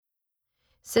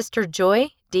Sister Joy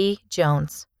D.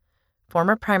 Jones,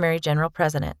 former Primary General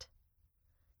President.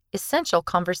 Essential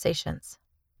conversations.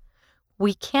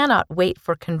 We cannot wait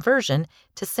for conversion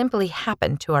to simply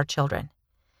happen to our children.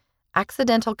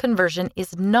 Accidental conversion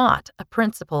is not a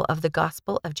principle of the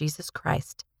gospel of Jesus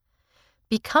Christ.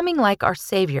 Becoming like our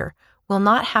Savior will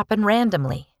not happen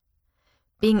randomly.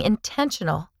 Being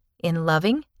intentional in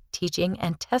loving, teaching,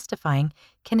 and testifying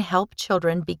can help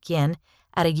children begin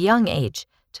at a young age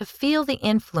to feel the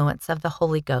influence of the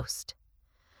Holy Ghost.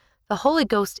 The Holy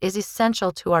Ghost is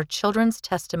essential to our children's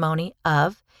testimony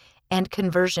of and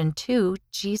conversion to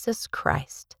Jesus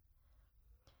Christ.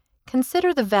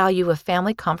 Consider the value of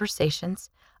family conversations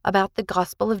about the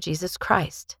gospel of Jesus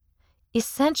Christ,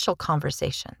 essential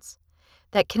conversations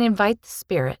that can invite the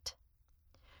Spirit.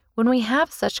 When we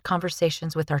have such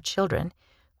conversations with our children,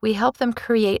 we help them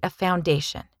create a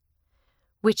foundation,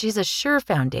 which is a sure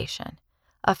foundation,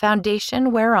 a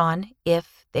foundation whereon,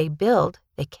 if they build,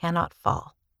 they cannot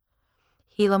fall.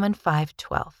 Helaman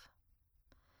 5:12.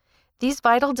 These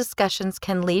vital discussions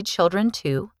can lead children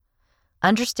to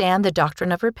understand the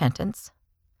doctrine of repentance,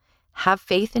 have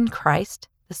faith in Christ,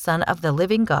 the Son of the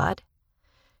living God,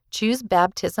 choose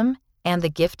baptism and the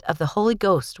gift of the Holy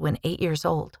Ghost when 8 years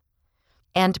old,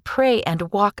 and pray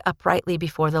and walk uprightly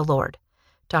before the Lord.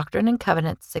 Doctrine and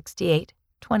Covenants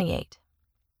 68:28.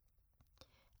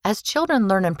 As children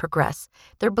learn and progress,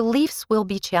 their beliefs will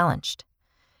be challenged.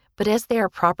 But as they are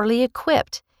properly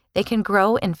equipped, they can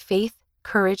grow in faith,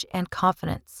 courage, and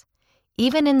confidence,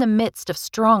 even in the midst of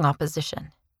strong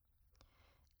opposition.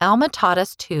 Alma taught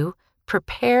us to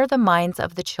prepare the minds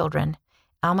of the children,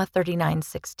 Alma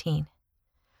 39:16.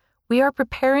 We are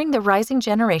preparing the rising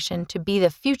generation to be the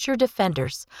future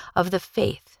defenders of the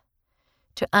faith,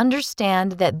 to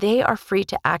understand that they are free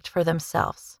to act for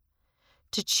themselves,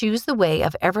 to choose the way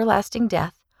of everlasting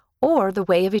death or the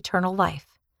way of eternal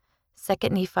life, 2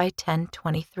 Nephi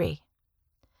 10:23.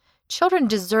 Children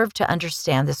deserve to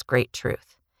understand this great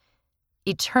truth.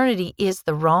 Eternity is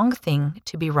the wrong thing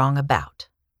to be wrong about.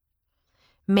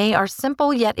 May our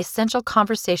simple yet essential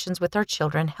conversations with our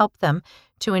children help them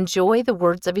to enjoy the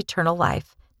words of eternal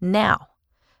life now,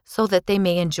 so that they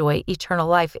may enjoy eternal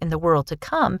life in the world to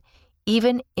come,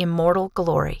 even immortal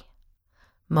glory.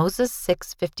 Moses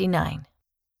 6:59.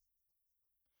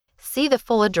 See the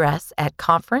full address at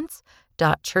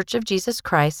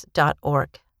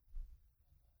conference.churchofjesuschrist.org.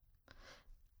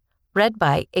 Read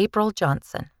by April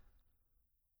Johnson.